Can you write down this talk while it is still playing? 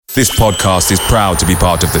This podcast is proud to be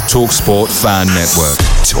part of the TalkSport Fan Network.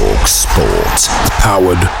 TalkSport.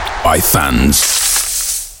 Powered by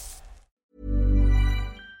fans.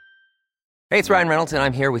 Hey, it's Ryan Reynolds, and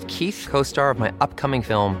I'm here with Keith, co-star of my upcoming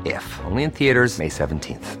film, If, only in theaters May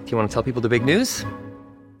 17th. Do you want to tell people the big news?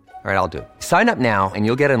 All right, I'll do it. Sign up now and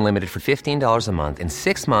you'll get unlimited for $15 a month and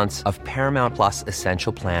 6 months of Paramount Plus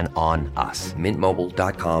Essential Plan on us.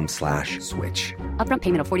 MintMobile.com/switch. Upfront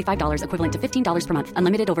payment of $45 equivalent to $15 per month.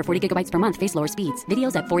 Unlimited over 40 gigabytes per month. Face lower speeds.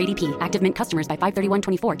 Videos at 480p. Active Mint customers by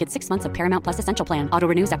 531.24 get 6 months of Paramount Plus Essential Plan. Auto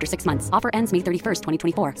renews after 6 months. Offer ends May 31st,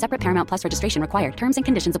 2024. Separate Paramount Plus registration required. Terms and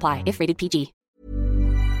conditions apply if rated PG.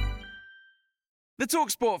 The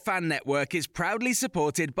TalkSport Fan Network is proudly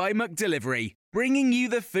supported by McDelivery, bringing you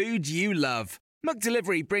the food you love.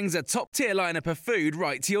 McDelivery brings a top-tier lineup of food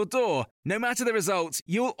right to your door. No matter the result,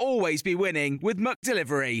 you'll always be winning with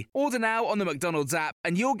McDelivery. Order now on the McDonald's app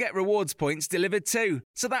and you'll get rewards points delivered too.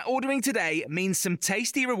 So that ordering today means some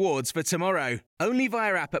tasty rewards for tomorrow. Only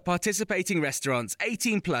via app at participating restaurants.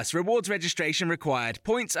 18 plus. Rewards registration required.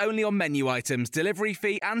 Points only on menu items. Delivery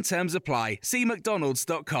fee and terms apply. See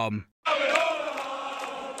mcdonalds.com.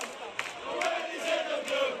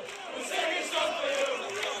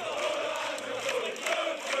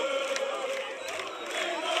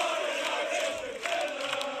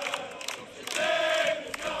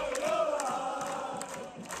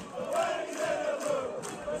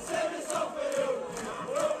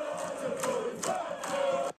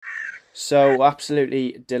 So,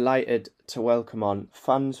 absolutely delighted to welcome on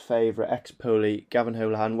fans' favourite ex-Poolie, Gavin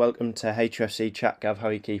Houlihan. Welcome to HFC Chat, Gav. How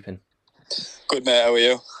are you keeping? Good, mate. How are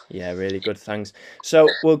you? Yeah, really good, thanks. So,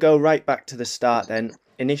 we'll go right back to the start then.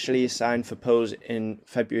 Initially, you signed for Pools in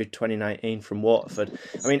February 2019 from Waterford.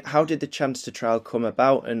 I mean, how did the chance to trial come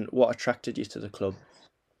about and what attracted you to the club?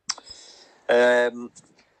 I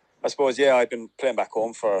suppose, I'd been playing back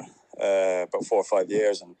home for about 4 or 5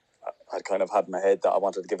 years, and I'd kind of had in my head that I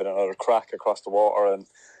wanted to give it another crack across the water.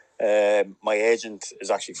 And my agent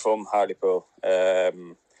is actually from Hartlepool,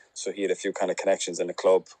 so he had a few kind of connections in the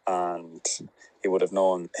club, and he would have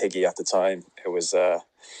known Higgy at the time, who was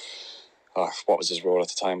what was his role at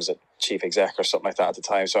the time? Was it chief exec or something like that at the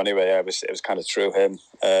time? So anyway, it was kind of through him.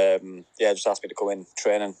 Just asked me to go in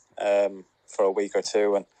training for a week or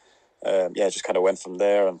two, and just kind of went from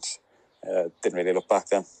there, and didn't really look back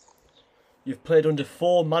then. You've played under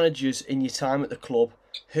 4 managers in your time at the club.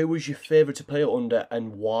 Who was your favourite to play under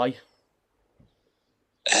and why?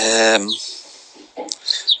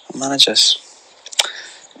 Managers.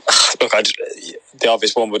 Look, the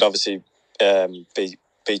obvious one would obviously be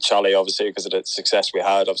Charlie, obviously, because of the success we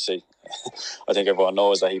had. Obviously, I think everyone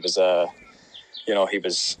knows that he was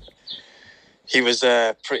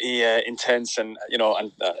pretty intense and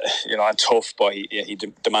tough, but he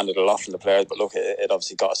demanded a lot from the players. But look, it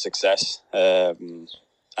obviously got a success.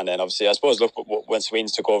 And then obviously, I suppose, look, when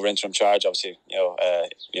Sweens took over interim charge, obviously,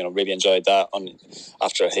 really enjoyed that.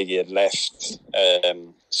 After Higgy had left,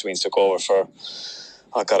 Sweens took over for,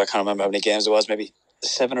 I can't remember how many games it was, maybe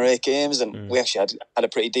 7 or 8 games, and we actually had a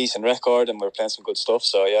pretty decent record, and we were playing some good stuff.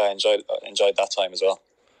 So I enjoyed that time as well.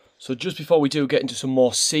 So just before we do get into some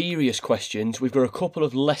more serious questions, we've got a couple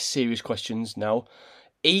of less serious questions now.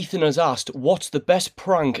 Ethan has asked, what's the best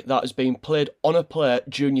prank that has been played on a player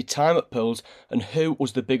during your time at Pools, and who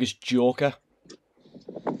was the biggest joker?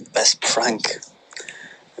 Best prank?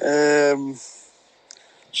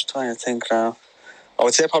 Just trying to think now. I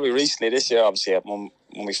would say probably recently this year, obviously, when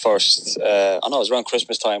we first... I know it was around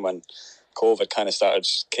Christmas time when COVID kind of started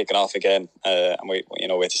kicking off again, and we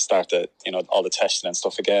had to start all the testing and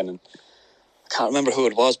stuff again. And I can't remember who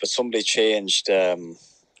it was, but somebody changed.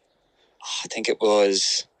 I think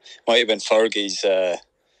might have been Fergie's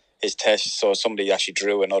his test. So somebody actually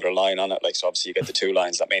drew another line on it. So obviously you get the 2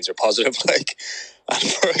 lines. That means you're positive. And I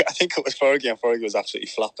think it was Fergie, and Fergie was absolutely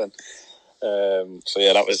flopping.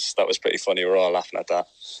 That was pretty funny. We were all laughing at that.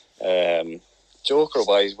 Joker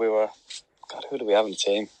wise, who do we have in the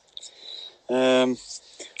team?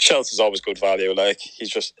 Schultz is always good value.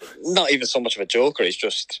 He's just not even so much of a joker. He's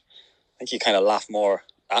just, I think you kind of laugh more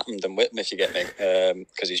at him than with him, if you get me,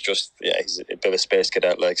 because he's a bit of a space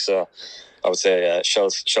cadet. So I would say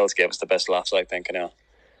Schultz gave us the best laughs, I think.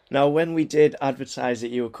 Now, when we did advertise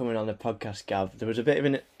that you were coming on the podcast, Gav, there was a bit of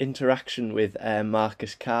an interaction with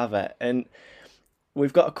Marcus Carver, and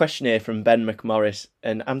we've got a question here from Ben McMorris,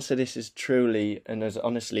 and answer this as truly and as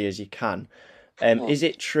honestly as you can. Is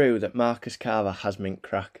it true that Marcus Carver has mint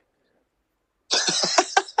crack?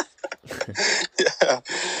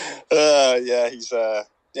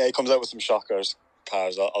 He comes out with some shockers,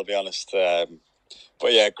 Cars, I'll be honest.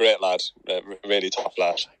 But yeah, great lad, really top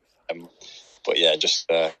lad. But yeah, just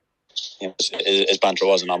his banter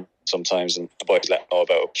wasn't on sometimes, and the boys let him know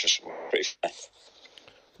about it, which was pretty funny.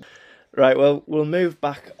 Right, well, we'll move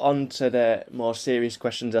back on to the more serious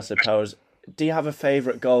questions, I suppose. Do you have a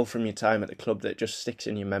favourite goal from your time at the club that just sticks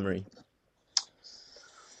in your memory?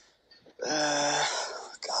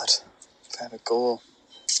 God, favourite goal.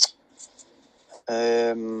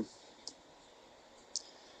 I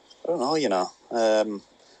don't know, I've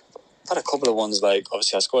had a couple of ones, like,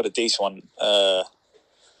 obviously I scored a decent one.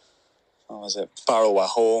 What was it? Barrow at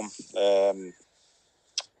home. A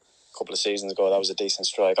couple of seasons ago, that was a decent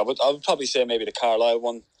strike. I would probably say maybe the Carlisle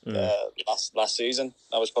one last season.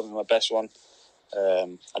 That was probably my best one.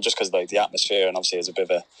 And just because like the atmosphere, and obviously it's a bit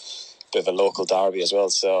of a local derby as well.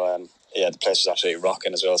 So the place was absolutely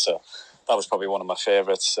rocking as well. So that was probably one of my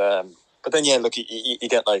favourites. But then look, you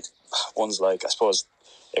get like ones like, I suppose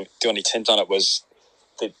the only tint on it was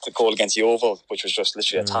the goal against the Oval, which was just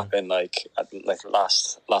literally a tap in like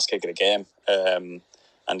last kick of the game. And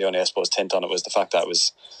the only, I suppose, tint on it was the fact that it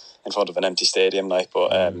was in front of an empty stadium.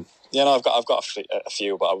 But I've got a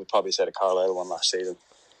few, but I would probably say the Carlisle one last season.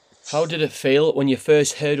 How did it feel when you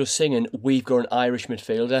first heard us singing "We've Got an Irish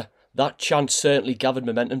Midfielder"? That chant certainly gathered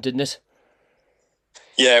momentum, didn't it?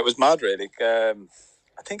 Yeah, it was mad, really. I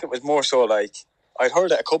think it was more so like I'd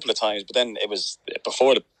heard it a couple of times, but then it was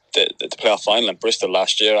before the playoff final in Bristol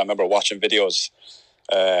last year. I remember watching videos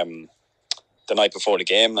the night before the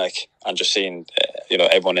game, like, and just seeing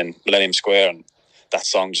everyone in Millennium Square and that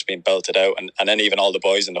song just being belted out, and then even all the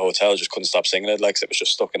boys in the hotel just couldn't stop singing it, like, 'cause it was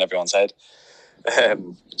just stuck in everyone's head.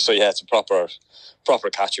 It's a proper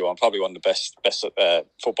catchy one. Probably one of the best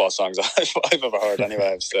football songs I've ever heard.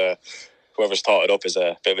 Anyway, whoever's thought it up is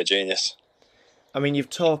a bit of a genius. I mean, you've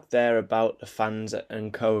talked there about the fans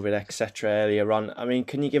and COVID, etc. earlier on. I mean,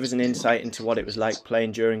 can you give us an insight into what it was like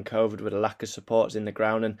playing during COVID with a lack of supporters in the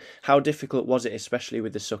ground, and how difficult was it, especially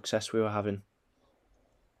with the success we were having?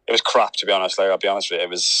 It was crap, to be honest. Like, I'll be honest with you,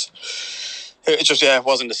 it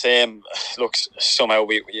wasn't the same. Look, somehow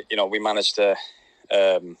we managed to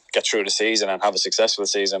get through the season and have a successful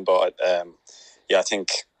season, but I think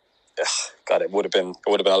God, it would have been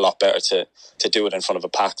a lot better to do it in front of a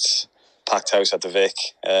packed house at the Vic.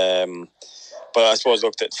 But I suppose,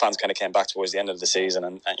 look, the fans kind of came back towards the end of the season,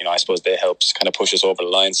 and I suppose they helped kind of push us over the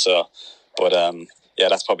line. So, but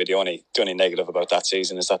that's probably the only negative about that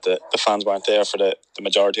season, is that the fans weren't there for the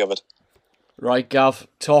majority of it. Right, Gav,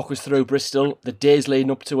 talk us through Bristol, the days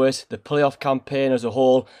leading up to it, the playoff campaign as a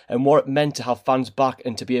whole, and what it meant to have fans back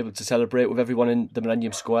and to be able to celebrate with everyone in the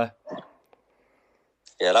Millennium Square.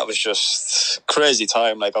 Yeah, that was just crazy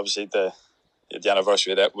time. Like, obviously the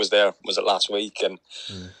anniversary that was it last week, and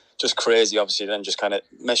just crazy. Obviously, then just kind of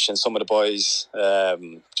meshing some of the boys,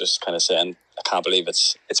 just kind of saying, I can't believe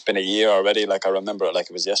it's been a year already. Like, I remember it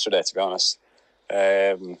like it was yesterday, to be honest.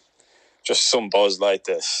 Just some buzz like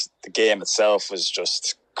this. The game itself was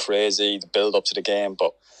just crazy, the build up to the game,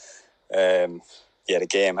 but the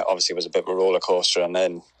game obviously was a bit of a roller coaster, and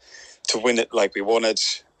then to win it like we won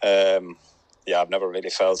it, I've never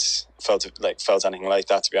really felt anything like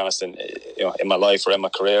that, to be honest, in my life or in my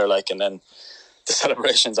career. Like, and then the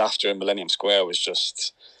celebrations after in Millennium Square was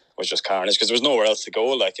just carnage, because there was nowhere else to go.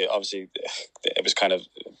 Like, it was kind of,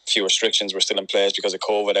 few restrictions were still in place because of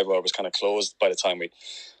COVID. Everywhere was kind of closed by the time we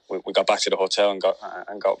got back to the hotel and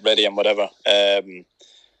got ready and whatever.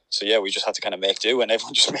 We just had to kind of make do, and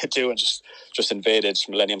everyone just made do and just invaded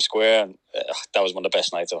Millennium Square, and that was one of the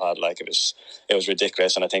best nights I've had. Like, it was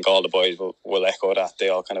ridiculous, and I think all the boys will echo that. They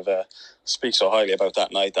all kind of speak so highly about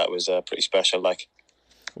that night. That was pretty special. Like,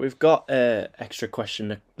 we've got an extra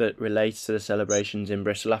question that relates to the celebrations in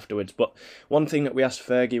Bristol afterwards, but one thing that we asked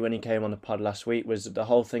Fergie when he came on the pod last week was the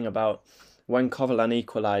whole thing about when Coverland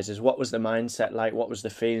equalises, what was the mindset like? What was the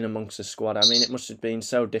feeling amongst the squad? I mean, it must have been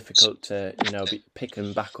so difficult to, be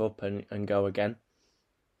picking back up and go again.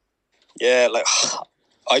 Yeah, like,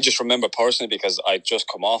 I just remember personally, because I just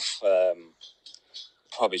come off,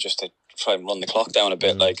 probably just to try and run the clock down a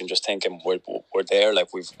bit, like, and just thinking we're there, like,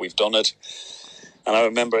 we've done it. And I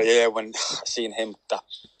remember, when seeing him, that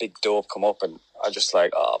big dope come up, and I just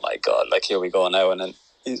like, oh my God, like, here we go now. And then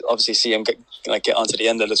you obviously see him get onto the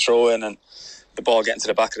end of the throw in, and the ball getting to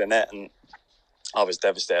the back of the net, and I was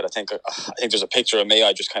devastated. I think there's a picture of me.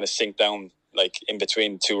 I just kind of sink down, like, in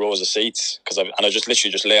between two rows of seats, I just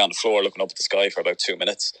literally just lay on the floor looking up at the sky for about 2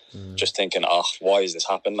 minutes, just thinking, why has this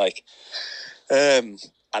happened? Like, and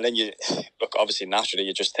then you look, obviously naturally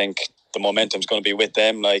you just think the momentum's going to be with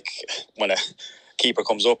them. Like, when a keeper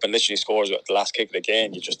comes up and literally scores with the last kick of the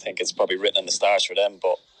game, you just think it's probably written in the stars for them.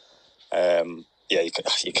 But you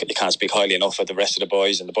can't speak highly enough of the rest of the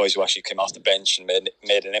boys, and the boys who actually came off the bench and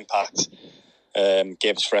made an impact.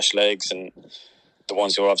 gave us fresh legs, and the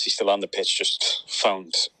ones who were obviously still on the pitch just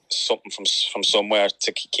found something from somewhere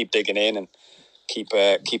to keep digging in and keep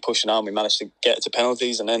pushing on. We managed to get to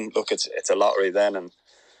penalties, and then look, it's a lottery then, and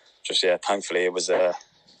just thankfully it was the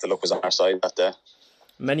luck was on our side that day.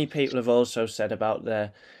 Many people have also said about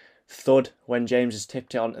the thud when James has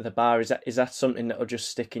tipped it onto the bar. Is that something that will just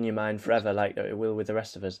stick in your mind forever, like it will with the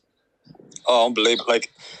rest of us? Oh, unbelievable!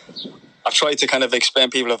 Like, I've tried to kind of explain.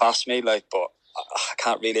 People have asked me, like, but I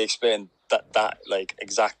can't really explain that like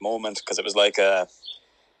exact moment, because it was like it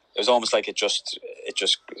was almost like it just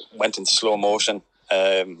went into slow motion.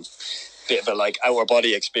 Bit of a like out of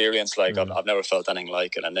body experience. Like I've never felt anything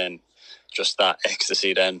like it, and then just that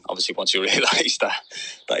ecstasy. Then obviously once you realise that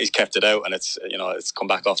he's kept it out and it's it's come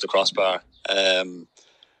back off the crossbar. And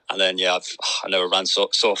then I never ran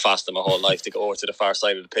so fast in my whole life to go over to the far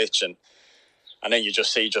side of the pitch, and then you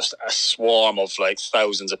just see just a swarm of like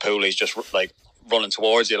thousands of poolies just like running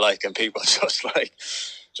towards you, like, and people just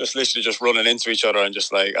literally just running into each other, and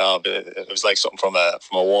just like it was like something from a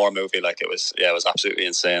war movie. Like it was absolutely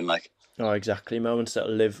insane. Like, oh, exactly, moments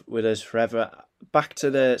that'll live with us forever. Back to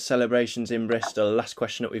the celebrations in Bristol. Last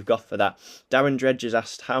question that we've got for that. Darren Dredge has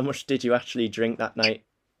asked, how much did you actually drink that night?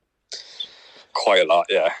 Quite a lot,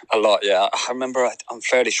 yeah. A lot, yeah. I remember, I'm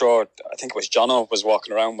fairly sure, I think it was Jono was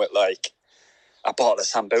walking around with like a bottle of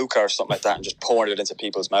Sambuca or something like that, and just pouring it into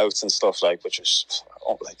people's mouths and stuff, like, which was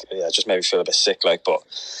it just made me feel a bit sick, like. But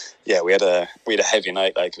yeah, we had a heavy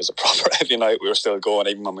night. Like, it was a proper heavy night. We were still going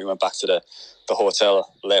even when we went back to the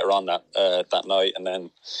hotel later on that night, and then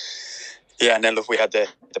look, we had the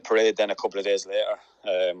parade then a couple of days later,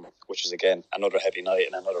 which was again another heavy night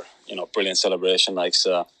and another brilliant celebration. Like,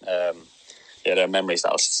 so they're memories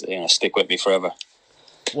that'll stick with me forever.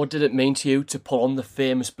 What did it mean to you to pull on the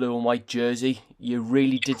famous blue and white jersey? You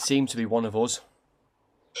really did seem to be one of us.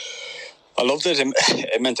 I loved it.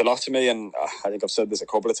 It meant a lot to me, and I think I've said this a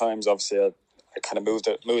couple of times. Obviously, I kind of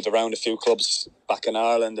moved around a few clubs back in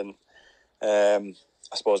Ireland, and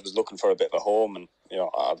I suppose was looking for a bit of a home, and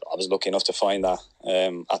I was lucky enough to find that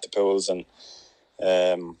at the Pools, and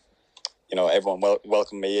everyone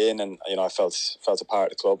welcomed me in, and I felt a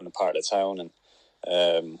part of the club and a part of the town, and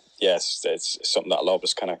it's something that I'll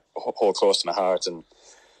always kind of hold close to my heart, and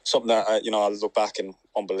something that I'll look back in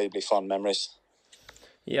unbelievably fond memories.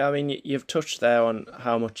 Yeah, I mean, you've touched there on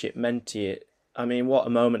how much it meant to you. I mean, what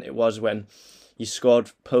a moment it was when you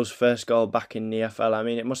scored Poe's first goal back in the EFL. I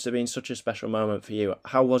mean, it must have been such a special moment for you.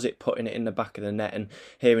 How was it putting it in the back of the net and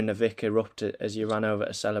hearing the Vic erupt as you ran over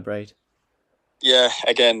to celebrate? Yeah,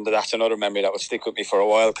 again, that's another memory that will stick with me for a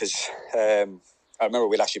while, because I remember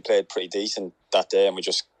we'd actually played pretty decent that day, and we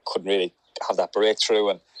just couldn't really have that breakthrough,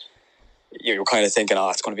 and you were kind of thinking,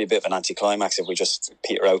 it's going to be a bit of an anticlimax if we just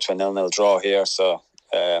peter out to a 0-0 draw here. So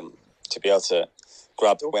to be able to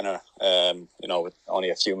grab the winner, with only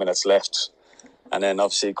a few minutes left, and then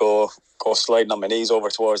obviously go sliding on my knees over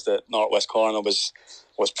towards the northwest corner was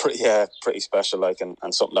pretty special, like,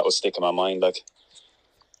 and something that will stick in my mind, like.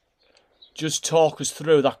 Just talk us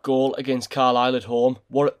through that goal against Carlisle at home,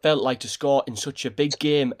 what it felt like to score in such a big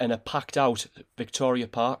game in a packed out Victoria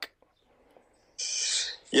Park.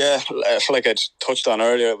 Yeah, like I touched on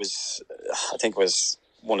earlier, I think it was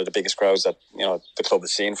one of the biggest crowds that the club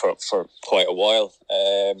has seen for quite a while.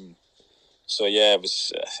 So yeah,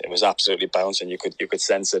 it was absolutely bouncing. You could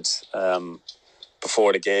sense it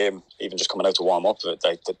before the game, even just coming out to warm up.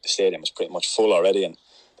 Like, the stadium was pretty much full already, and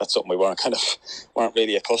that's something we weren't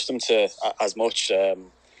really accustomed to as much.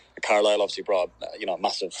 Carlisle obviously brought a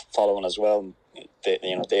massive following as well.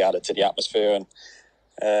 They added to the atmosphere,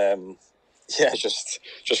 and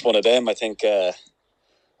just one of them. I think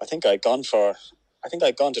I'd gone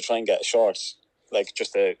to try and get a shot. Like,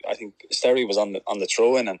 I think Sterry was on the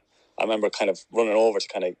throw in, and I remember kind of running over to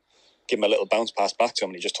kind of give him a little bounce pass back to him,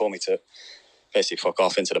 and he just told me to basically fuck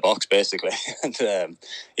off into the box, basically. And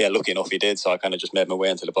lucky enough he did, so I kind of just made my way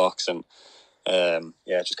into the box, and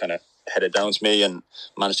just kind of headed down to me and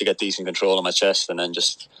managed to get decent control on my chest, and then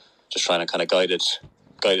just trying to kind of guide it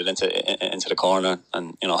into the corner,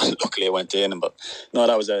 and luckily it went in. But no,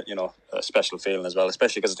 that was a special feeling as well,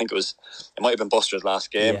 especially because I think it might have been Buster's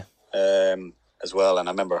last game. As well, and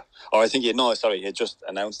I remember, he had just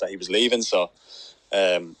announced that he was leaving, so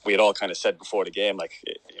we had all kind of said before the game, like,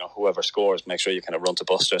 whoever scores, make sure you kind of run to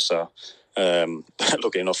Buster. So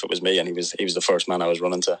lucky enough it was me, and he was the first man I was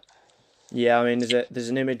running to. Yeah, I mean, there's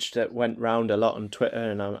an image that went round a lot on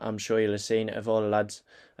Twitter, and I'm sure you'll have seen it, of all the lads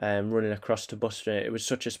running across to Buster. It was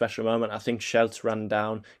such a special moment. I think Shelts ran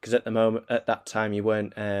down because at that time you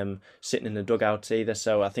weren't sitting in the dugouts either.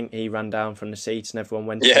 So I think he ran down from the seats and everyone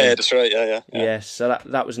went. Yeah, that's right. Yeah. Yeah, so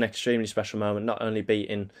that was an extremely special moment. Not only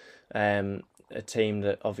beating a team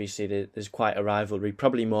that obviously there's quite a rivalry,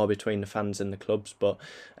 probably more between the fans and the clubs, but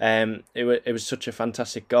it was such a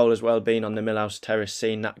fantastic goal as well. Being on the Millhouse Terrace,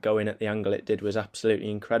 seeing that go in at the angle it did was absolutely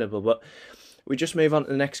incredible. But we just move on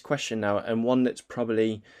to the next question now, and one that's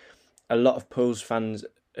probably a lot of Pools fans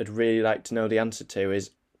would really like to know the answer to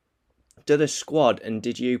is, do the squad and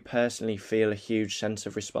did you personally feel a huge sense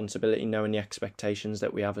of responsibility knowing the expectations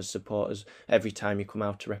that we have as supporters every time you come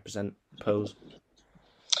out to represent Pools?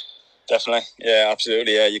 Definitely, yeah,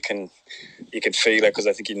 absolutely. Yeah, you can feel it, because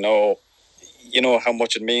I think you know how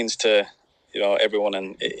much it means to everyone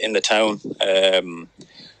in the town.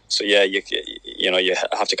 So yeah, you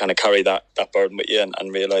have to kind of carry that burden with you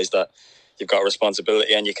and realise that you've got a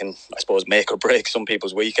responsibility, and you can, I suppose, make or break some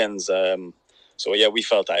people's weekends. So yeah, we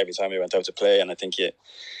felt that every time we went out to play, and I think you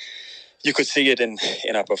could see it in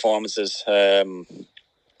our performances. I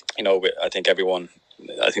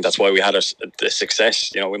think that's why we had the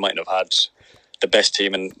success. We mightn't have had the best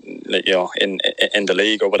team in the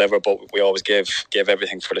league or whatever, but we always gave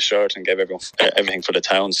everything for the shirt and gave everything for the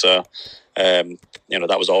town. So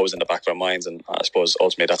that was always in the back of our minds, and I suppose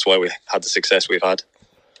ultimately that's why we had the success we've had.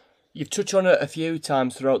 You've touched on it a few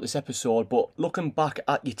times throughout this episode, but looking back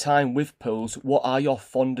at your time with Pools, what are your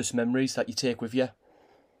fondest memories that you take with you?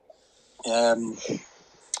 Well,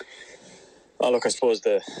 look, I suppose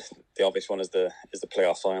the obvious one is the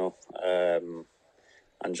playoff final,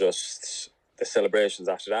 and just the celebrations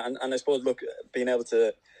after that, and I suppose, look, being able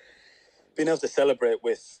to celebrate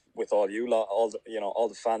with all you lot, all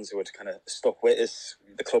the fans who had kind of stuck with us.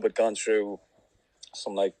 The club had gone through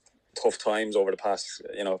some tough times over the past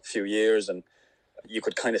few years, and you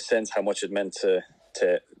could kind of sense how much it meant to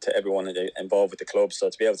everyone involved with the club. So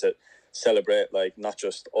to be able to celebrate, not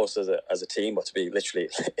just us as a team, but to be literally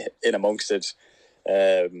in amongst it,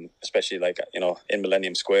 especially in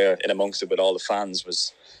Millennium Square, in amongst it with all the fans,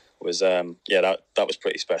 was that was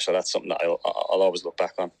pretty special. That's something that I'll always look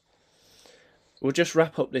back on. We'll just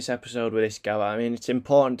wrap up this episode with this, Gavin. I mean, it's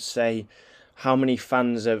important to say how many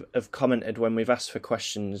fans have commented when we've asked for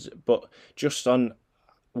questions, but just on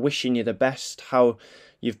wishing you the best, how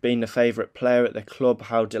you've been the favourite player at the club,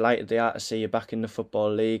 how delighted they are to see you back in the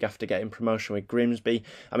Football League after getting promotion with Grimsby.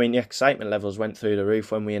 I mean, the excitement levels went through the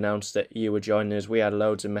roof when we announced that you were joining us. We had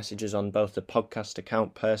loads of messages on both the podcast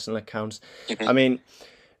account, personal accounts. Mm-hmm. I mean,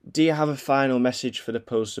 do you have a final message for the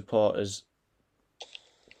Pools supporters?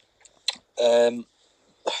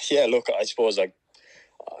 Yeah, look, I suppose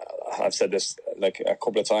I've said this a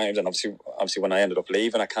couple of times, and obviously when I ended up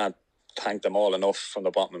leaving, I can't thank them all enough from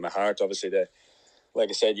the bottom of my heart. Obviously, like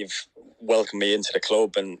I said, you've welcomed me into the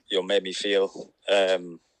club, and made me feel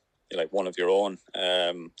like one of your own.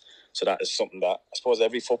 So that is something that I suppose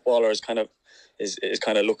every footballer is kind of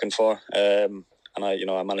looking for. And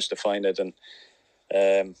I managed to find it, and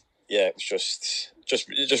it was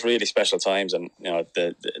just really special times, and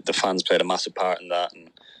the fans played a massive part in that,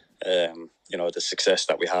 and the success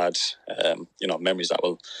that we had, memories that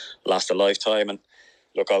will last a lifetime. And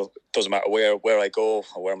look, doesn't matter where I go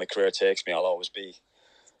or where my career takes me, I'll always be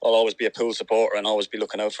a Pool supporter and always be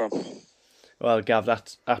looking out for him. Well, Gav,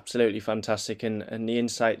 that's absolutely fantastic, and the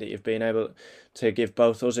insight that you've been able to give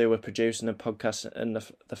both us who are producing the podcast and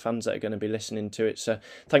the fans that are going to be listening to it. So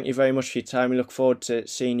thank you very much for your time. We look forward to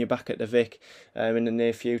seeing you back at the Vic in the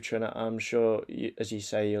near future, and I'm sure, as you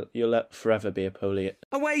say, you'll forever be a Poolie.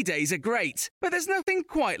 Away days are great, but there's nothing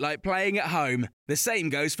quite like playing at home. The same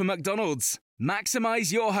goes for McDonald's.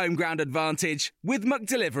 Maximise your home ground advantage with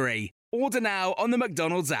McDelivery. Order now on the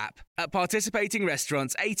McDonald's app. At participating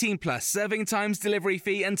restaurants, 18 plus, serving times, delivery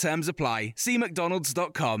fee and terms apply. See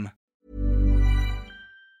mcdonalds.com.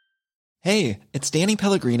 Hey, it's Danny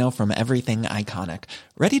Pellegrino from Everything Iconic.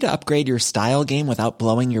 Ready to upgrade your style game without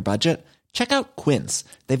blowing your budget? Check out Quince.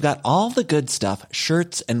 They've got all the good stuff,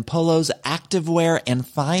 shirts and polos, activewear, and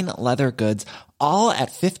fine leather goods, all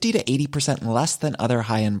at 50 to 80% less than other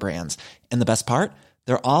high-end brands. And the best part?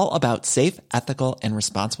 They're all about safe, ethical, and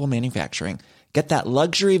responsible manufacturing. Get that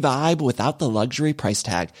luxury vibe without the luxury price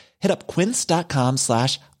tag. Hit up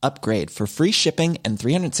quince.com/upgrade for free shipping and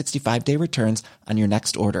 365-day returns on your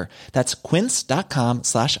next order. That's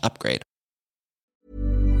quince.com/upgrade.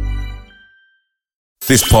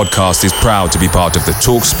 This podcast is proud to be part of the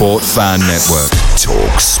TalkSport Fan Network.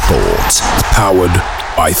 TalkSport. Powered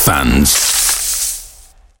by fans.